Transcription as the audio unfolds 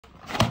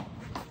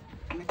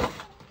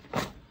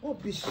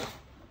Rubbish.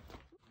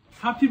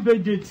 Happy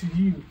birthday to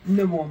you,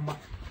 Mama.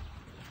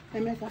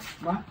 Emeka,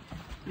 ma,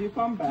 you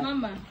come back.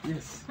 Mama.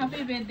 Yes.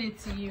 Happy birthday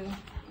to you.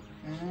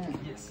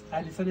 Yes,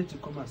 I decided to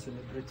come and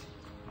celebrate.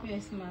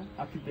 Yes, ma.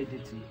 Happy birthday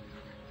to you.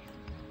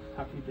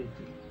 Happy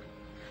birthday.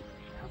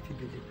 Happy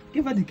birthday.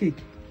 Give her the cake.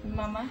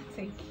 Mama,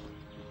 take.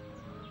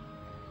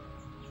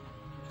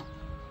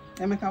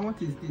 Emeka, what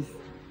is this?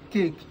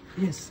 Cake?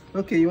 Yes.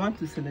 Okay, you want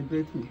to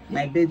celebrate me?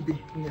 My birthday,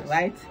 yes.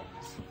 Right?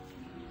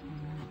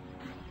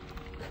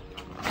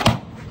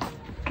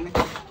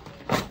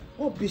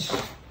 Rubbish.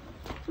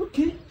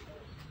 Okay,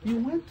 you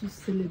want to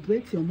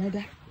celebrate your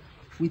mother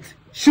with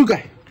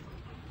sugar,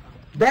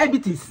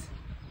 diabetes.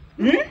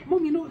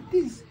 Mom, you know,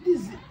 this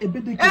is a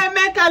birthday cake.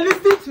 Emeka,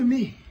 listen to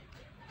me.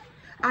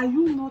 Are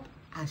you not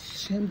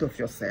ashamed of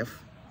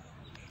yourself?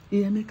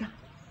 Emeka,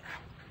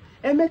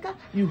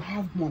 you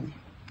have money.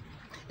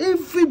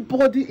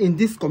 Everybody in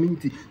this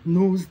community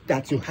knows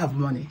that you have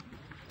money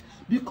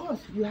because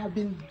you have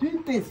been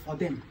doing things for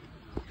them.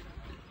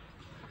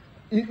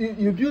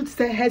 You built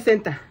a health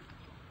center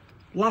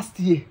last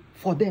year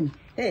for them.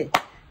 Hey,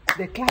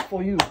 they clap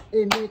for you.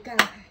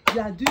 Emeka,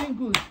 you are doing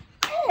good.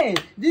 Hey,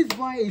 this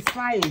boy is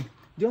fine.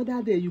 The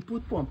other day you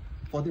put pump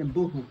for them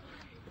both.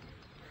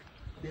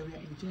 They were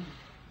enjoying.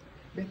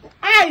 But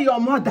I, your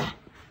mother,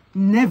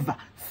 never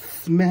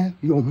smell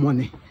your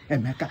money.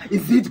 Emeka,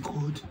 is it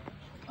good?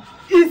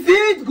 Is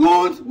it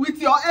good with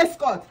your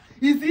escort?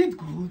 Is it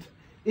good?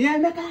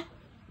 Emeka?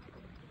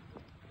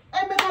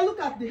 Emeka, look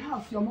at the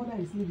house your mother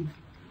is living.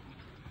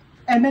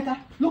 Emeka,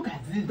 look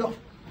at this door.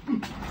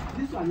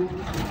 This one,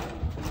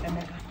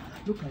 Emeka,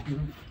 look at the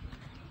roof.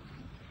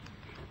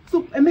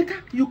 So,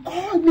 Emeka, you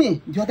called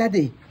me the other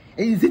day.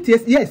 Is it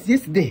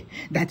yesterday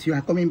that you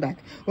are coming back?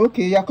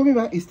 Okay, you are coming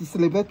back is to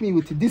celebrate me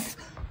with this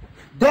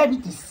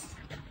diabetes.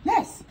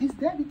 Yes, it's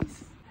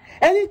diabetes.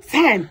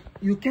 Anytime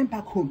you came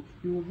back home,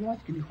 you will work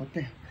in the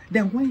hotel.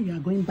 Then when you are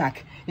going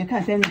back, you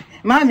can't tell me,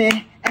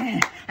 Mommy,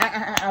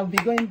 I'll be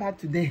going back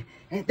today.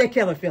 Take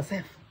care of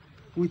yourself.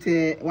 With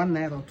 1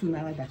 naira or 2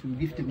 naira that you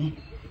give to me,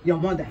 your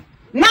mother.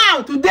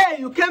 Now, today,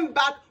 you came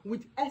back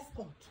with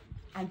escort.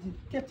 And you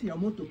kept your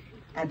motor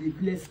at the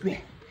village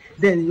square.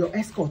 Then your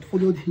escort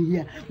followed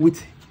here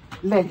with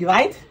leg,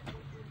 right?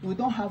 We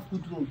don't have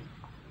good room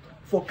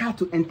for car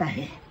to enter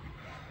here.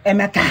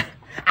 Emeka,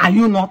 are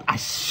you not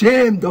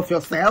ashamed of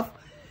yourself?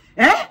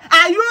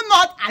 Are you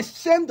not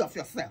ashamed of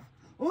yourself?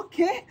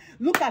 Okay,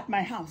 look at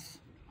my house.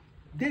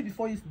 Day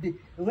before yesterday,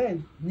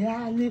 rain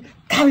nearly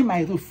carried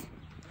my roof.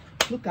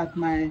 Look at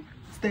my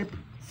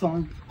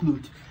stepson's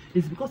clothes.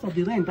 It's because of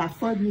the rain that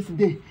fell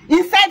yesterday.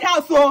 Inside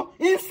house, oh!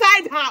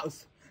 Inside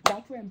house!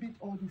 That rain beat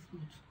all these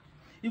clothes.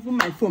 Even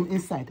my phone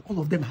inside, all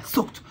of them are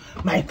soaked.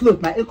 My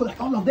clothes, my aircon,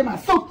 all of them are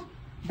soaked.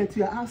 But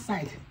you are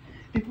outside.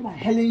 People are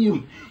hailing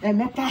you.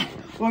 Emeka,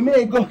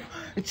 Omego,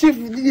 chief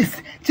this,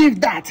 chief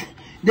that.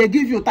 They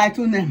give you a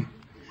title name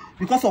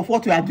because of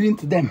what you are doing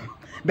to them.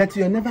 But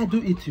you never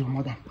do it to your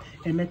mother.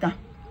 Emeka,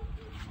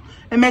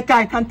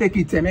 I can't take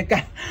it,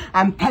 Emeka.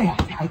 I'm tired.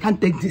 I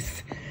can't take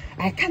this.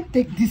 I can't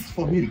take this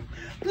from you.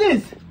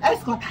 Please,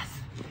 escort us.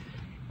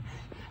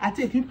 I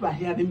think people are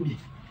hearing me.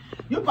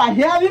 You are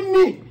hearing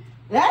me.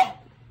 Eh?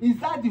 Is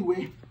that the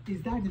way?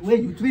 Is that the way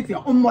you treat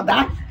your own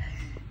mother?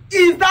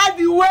 Is that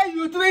the way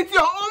you treat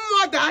your own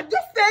mother?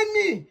 Just tell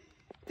me.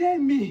 Tell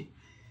me.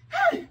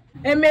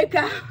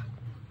 Emeka,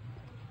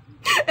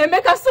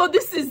 so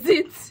this is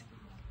it.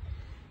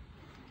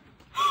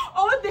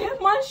 All the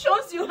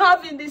mansions you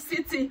have in the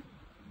city,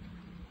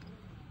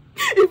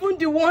 even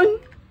the one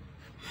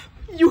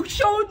you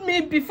showed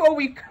me before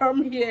we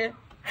come here.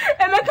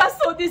 Emeka,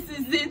 so this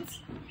is it.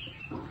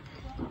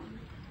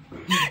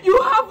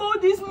 You have all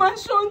these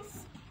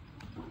mansions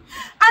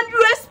and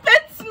you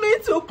expect me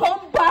to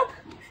come back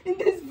in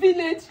this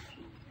village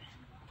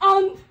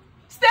and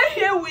stay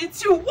here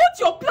with you. What's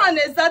your plan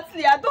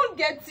exactly? I don't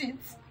get it.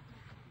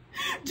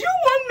 Do you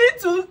want me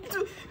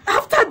to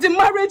after the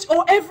marriage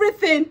or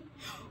everything,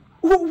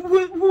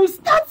 we'll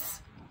start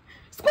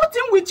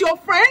squatting with your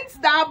friends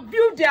that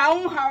build their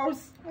own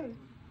house?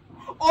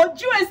 Or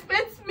do you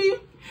expect me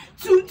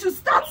to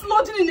start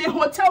lodging in a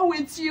hotel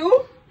with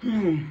you?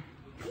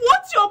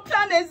 What's your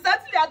plan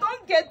exactly? I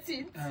don't get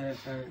it.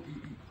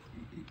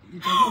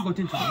 It has not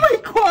gotten to Oh my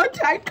God,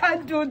 I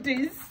can't do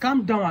this.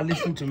 Calm down and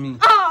listen to me.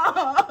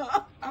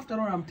 After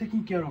all, I'm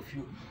taking care of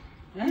you.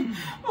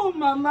 Oh,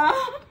 Mama.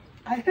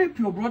 I help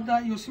your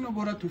brother, your senior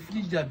brother, to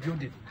finish their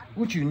building,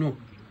 which you know.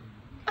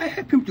 I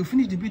help him to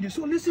finish the building.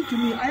 So listen to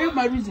me. I have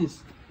my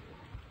reasons.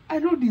 I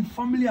know the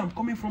family I'm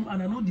coming from,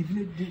 and I know the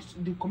village,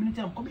 the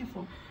community I'm coming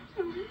from.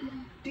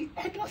 The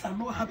elders are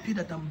not happy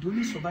that I'm the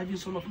only surviving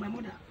son of my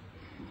mother.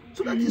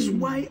 So that is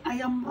why I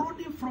am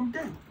running from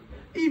them.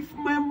 If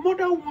my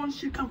mother wants,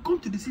 she can come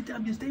to the city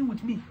and be staying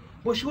with me.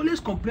 But she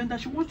always complains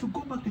that she wants to go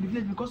back to the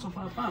village because of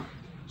her farm.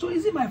 So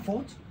is it my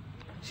fault?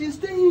 She's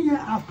staying here.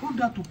 I've told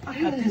her to pack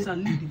her things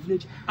and leave the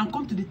village and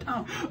come to the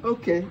town.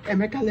 Okay,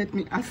 Emeka, let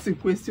me ask you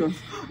questions.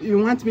 You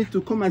want me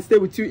to come and stay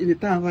with you in the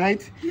town,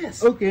 right?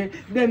 Yes. Okay,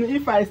 then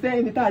if I stay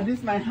in the town,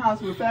 this my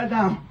house will fall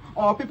down.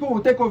 Or people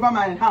will take over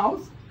my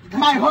house.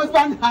 My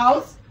husband's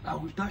house?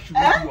 That should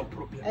not be your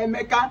problem.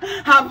 Emeka,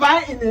 have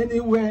I in any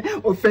way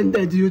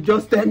offended you?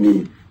 Just tell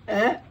me.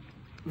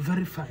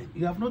 Very fine.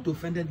 You have not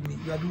offended me.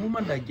 You are the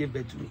woman that gave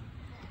birth to me.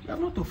 You have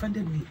not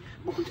offended me.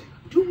 But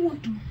do you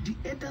want the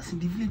elders in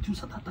the village to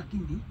start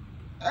attacking me?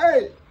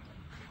 Hey!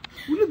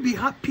 Will you be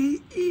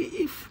happy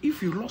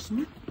if you lost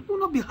me? You will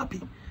not be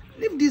happy.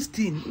 Leave this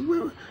thing.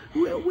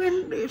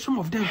 When some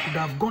of them could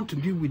have gone to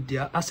be with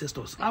their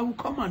ancestors, I will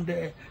come and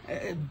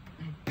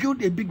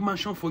build a big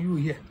mansion for you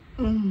here.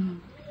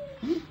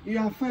 You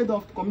are afraid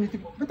of the community,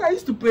 but I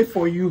used to pray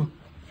for you.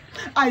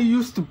 I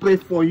used to pray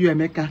for you,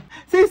 Emeka.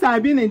 Since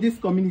I've been in this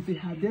community,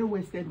 have they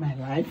wasted my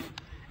life?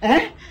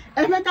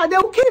 Emeka, they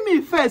will kill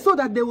me first so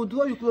that they will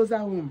draw you closer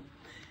home.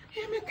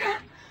 Emeka,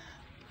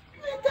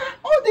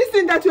 all these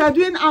things that you are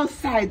doing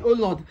outside, oh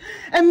Lord.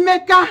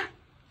 Emeka,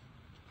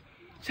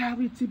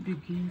 charity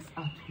begins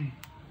at home.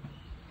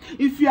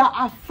 If you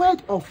are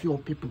afraid of your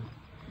people,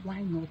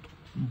 why not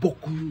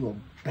buckle your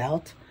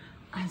belt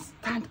and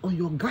stand on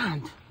your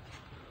ground?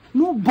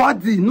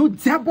 Nobody, no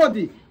dear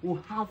body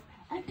will have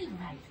any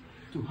right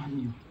to harm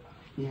you.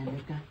 Yeah,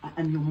 Emeka, I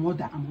am your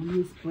mother. I'm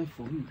always praying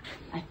for you.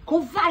 I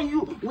cover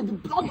you with the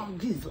blood of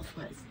Jesus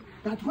Christ.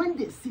 That when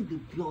they see the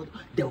blood,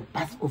 they will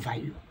pass over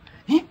you.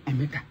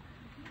 Emeka,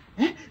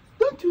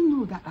 don't you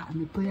know that I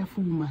am a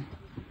prayerful woman?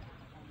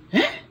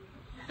 I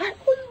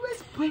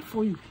always pray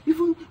for you.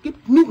 Even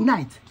at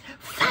midnight,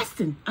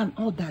 fasting and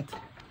all that.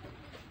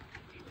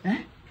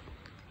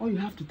 All you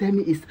have to tell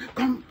me is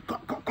come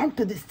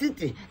to the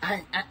city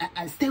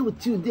and stay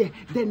with you there.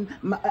 Then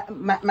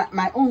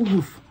my own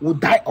roof will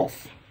die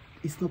off.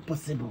 It's not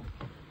possible.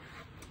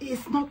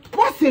 It's not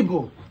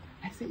possible.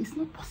 I say it's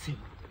not possible.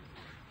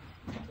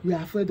 You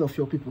are afraid of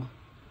your people.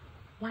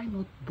 Why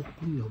not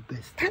buckle your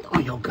best? Stand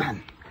on your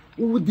ground.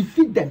 We will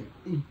defeat them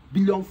in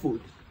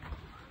billionfold.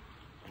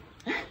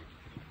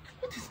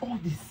 What is all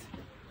this?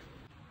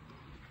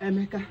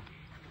 Emeka,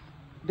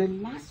 the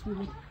last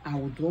word I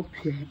will drop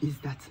here is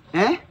that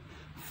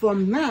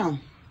from now,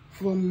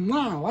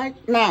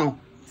 right now,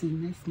 till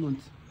next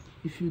month,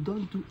 if you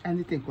don't do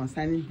anything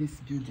concerning this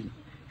building,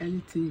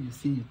 anything you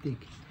see, you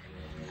take.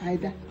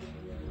 Either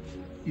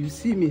you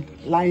see me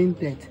lying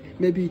dead,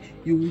 maybe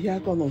you will hear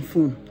call on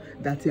phone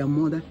that your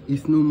mother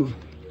is no more.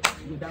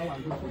 Will that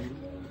one go for you?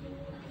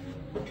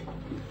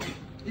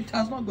 It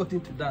has not got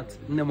into that,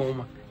 no,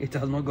 Mama. It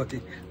has not got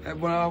it.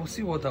 But I will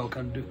see what I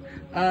can do.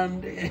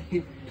 And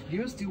do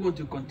you still want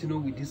to continue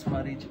with this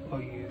marriage,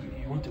 or you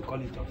want to call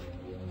it off?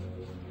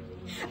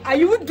 Are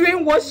you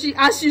doing what she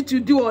asked you to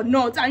do or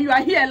not? And you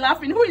are here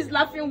laughing. Who is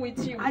laughing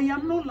with you? I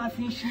am not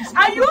laughing. She's.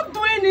 Are you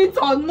doing it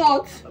or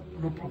not?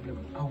 No problem.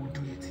 I will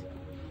do it.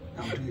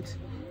 I will do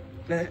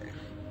it.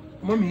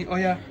 Mommy, oh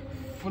yeah,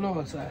 follow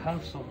us. I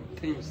have some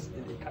things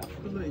in the car.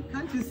 Follow it.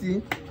 Can't you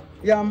see?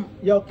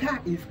 Your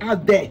car is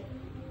out there.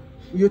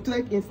 You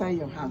take inside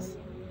your house.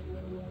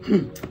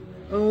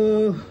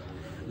 Oh,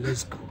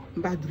 let's go.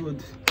 Bad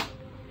road.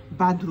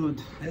 Bad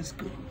road. Let's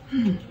go.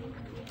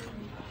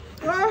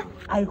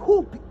 I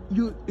hope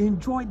you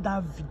enjoyed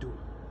that video.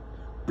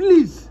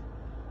 Please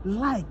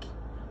like,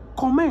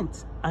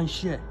 comment and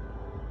share.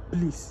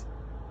 Please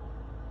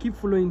keep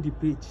following the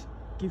page.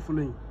 Keep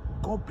following.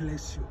 God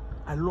bless you.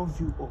 I love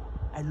you all.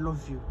 I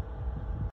love you.